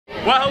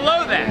Well,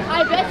 hello there.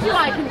 I bet you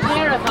I can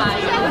terrify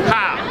you.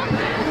 How?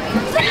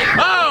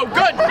 Oh,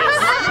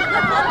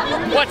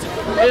 goodness! What?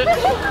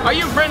 Are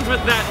you friends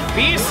with that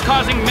beast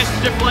causing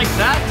mischief like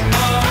that?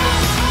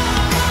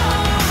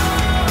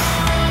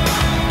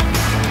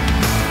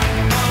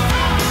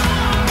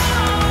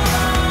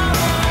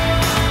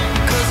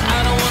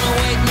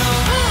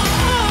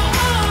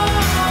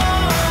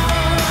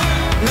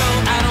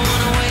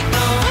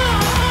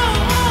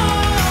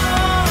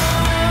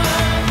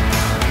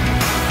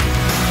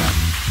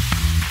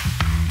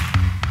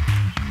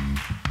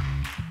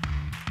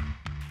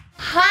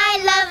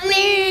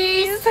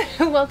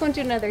 Welcome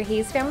to another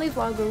Hayes Family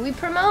Vlog where we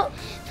promote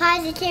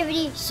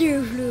positivity,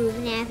 self-love,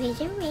 and happy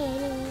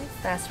awareness.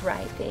 That's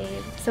right,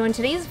 babe. So in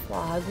today's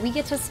vlog, we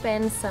get to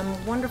spend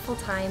some wonderful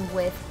time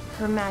with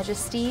Her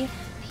Majesty,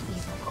 the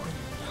Evil Queen,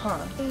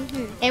 huh?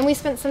 And we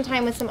spent some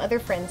time with some other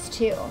friends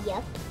too.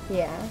 Yep.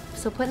 Yeah.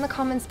 So put in the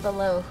comments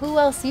below who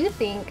else you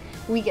think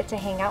we get to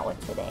hang out with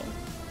today.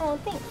 Oh,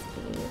 thanks,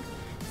 babe.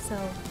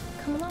 So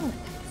come along with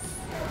us.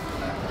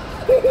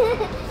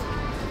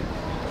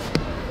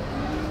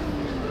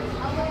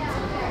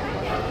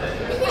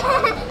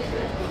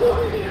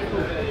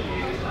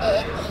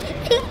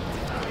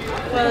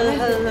 Well,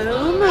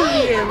 hello,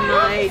 Malia,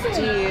 my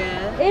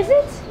dear. Is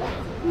it?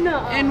 No.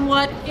 And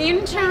what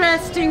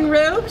interesting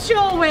robes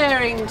you're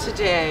wearing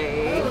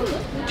today.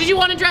 Did you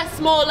want to dress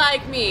more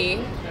like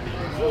me?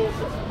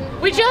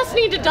 We just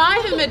need to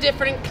dye them a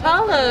different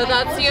color.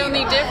 That's the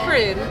only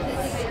difference.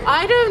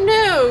 I don't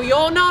know.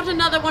 You're not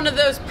another one of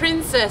those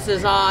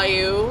princesses, are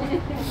you?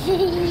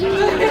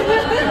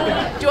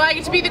 Do I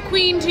get to be the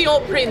queen to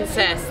your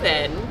princess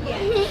then?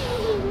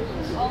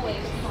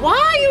 Why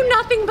are you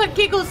nothing but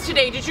giggles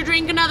today? Did you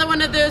drink another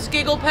one of those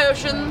giggle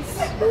potions?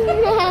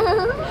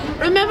 No.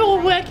 Remember,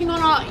 we're working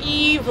on our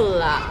evil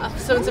laugh.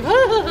 So instead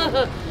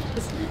of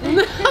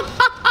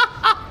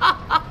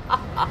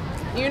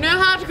you know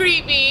how to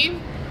greet me.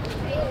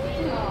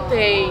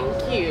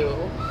 Thank you.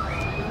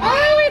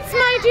 Oh, it's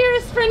my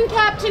dearest friend,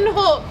 Captain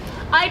Hook.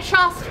 I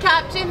trust,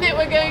 Captain, that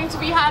we're going to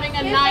be having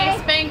a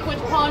nice banquet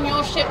upon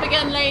your ship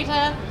again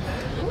later.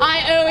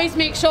 I always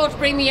make sure to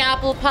bring the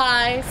apple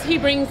pies. He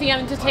brings the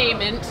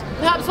entertainment.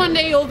 Perhaps one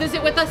day you'll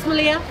visit with us,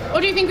 Malia?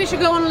 Or do you think we should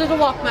go on a little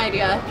walk, my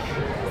dear?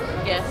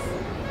 Yes.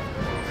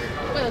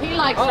 Well, he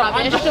likes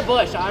rubbish. I'm just a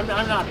bush. I'm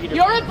not Peter.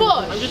 You're a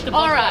bush. I'm just a bush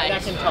all right.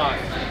 that can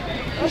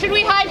talk. Should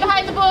we hide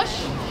behind the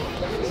bush?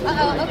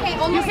 Uh-oh, okay.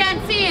 Well, You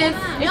can't see us.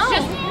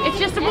 It's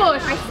just a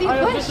bush. I see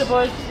a bush. Just a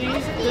bush, see?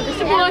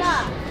 Just a bush.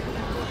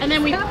 And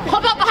then we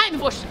hop up behind the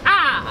bush.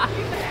 Ah!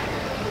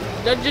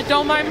 Just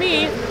don't mind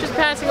me. Just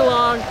passing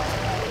along.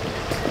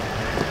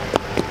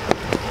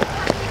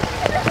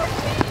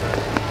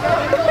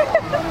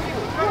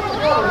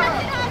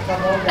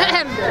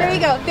 There you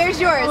go. There's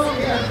yours.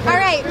 All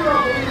right.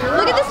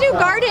 Look at this new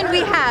garden we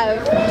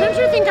have. Don't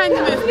you think I'm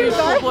the most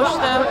beautiful bush,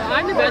 though?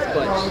 I'm the best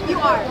bush. You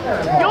are.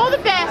 You're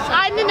the best.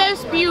 I'm the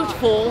most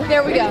beautiful.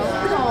 There we go.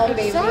 Oh,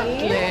 baby.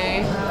 Exactly.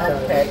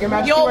 Okay, Your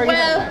Majesty, You're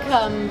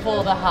welcome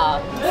for the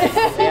hug.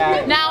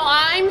 Yeah. Now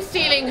I'm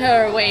stealing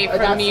her away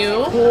from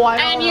you,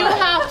 and you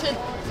have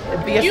to.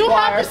 Be a You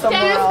have squire to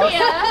somewhere stand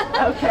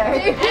else. here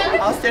Okay.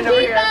 and I'll stand over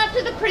keep here.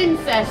 after the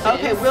princesses.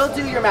 Okay, we'll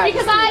do, Your Majesty.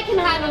 Because I can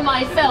handle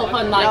myself,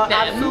 unlike No,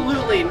 them.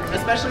 absolutely,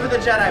 especially with a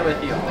Jedi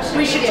with you.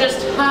 We should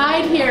just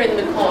hide here in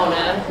the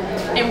corner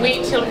and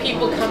wait till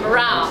people come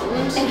around,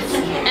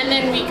 and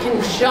then we can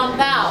jump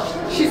out.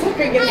 She's like,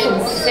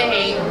 and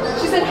say,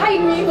 she said, hide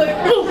me. Like,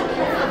 boom!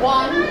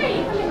 1,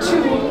 2,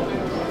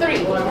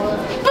 3.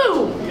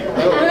 Boom!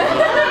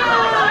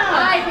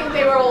 I think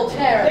they were all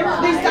terrified.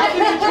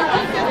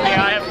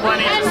 Yeah, I have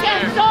plenty And to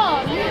spare.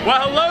 Gaston,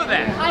 Well, hello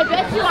there. I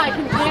bet you I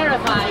can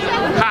terrify you.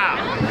 How?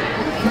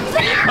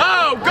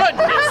 Oh,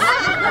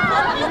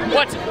 goodness!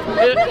 What?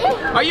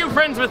 Are you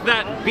friends with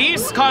that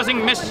beast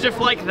causing mischief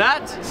like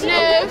that?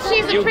 No,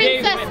 she's a You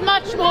gave princess me-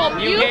 much more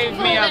You beautiful gave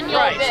me a than your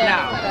fright. bear.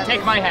 Now,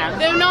 take my hand.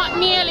 Though not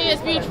nearly as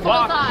beautiful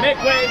Walk, as I. make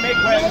way, make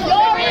way.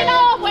 You're in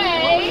our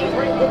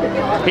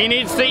way. He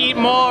needs to eat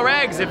more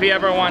eggs if he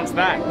ever wants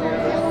that.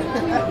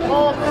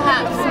 Or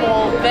perhaps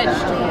more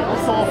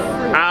vegetables or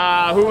fruit.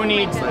 Ah, who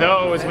needs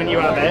those when you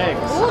have eggs?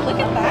 look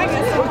at that.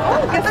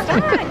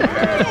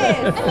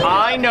 Yes.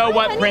 I know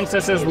what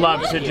princesses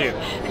love to do.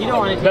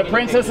 The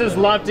princesses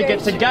love to get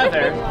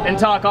together and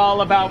talk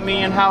all about me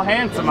and how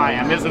handsome I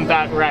am. Isn't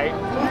that right?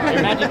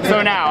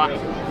 So now,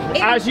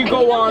 as you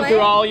go on through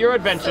all your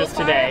adventures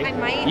today,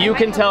 you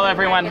can tell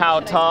everyone how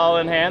tall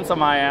and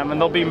handsome I am, and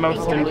they'll be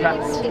most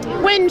impressed.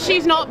 When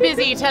she's not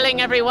busy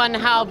telling everyone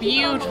how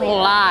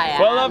beautiful I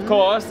am. Well, of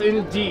course,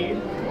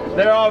 indeed.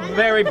 They are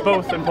very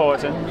both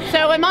important.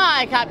 So am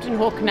I, Captain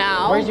Hook,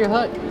 now. Where's your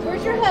hook?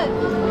 Where's your hook?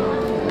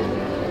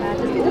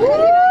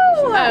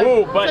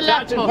 Ooh, but the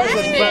left Captain hook.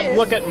 Princess, but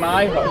look at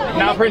my hook.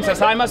 Now,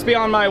 Princess, I must be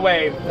on my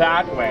way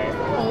that way.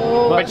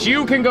 But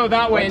you can go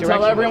that way and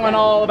tell everyone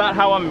all about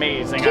how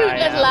amazing Cute I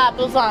little am.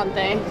 apples, aren't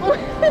they?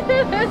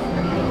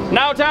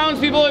 Now,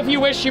 townspeople, if you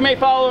wish, you may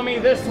follow me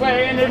this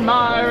way and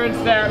admire and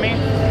stare at me.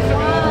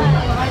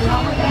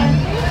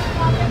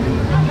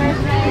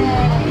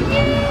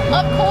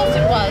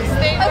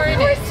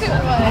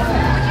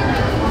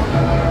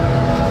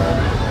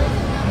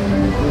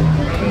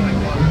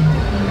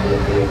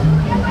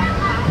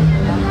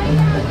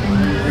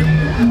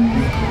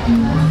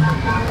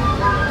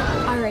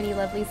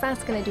 lovelies,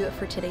 that's gonna do it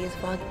for today's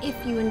vlog. If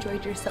you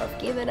enjoyed yourself,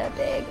 give it a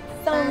big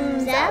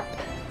thumbs up.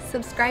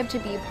 Subscribe to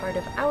be a part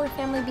of our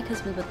family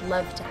because we would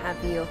love to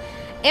have you.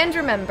 And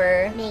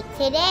remember, make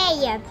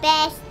today your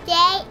best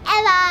day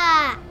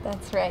ever.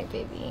 That's right,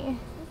 baby.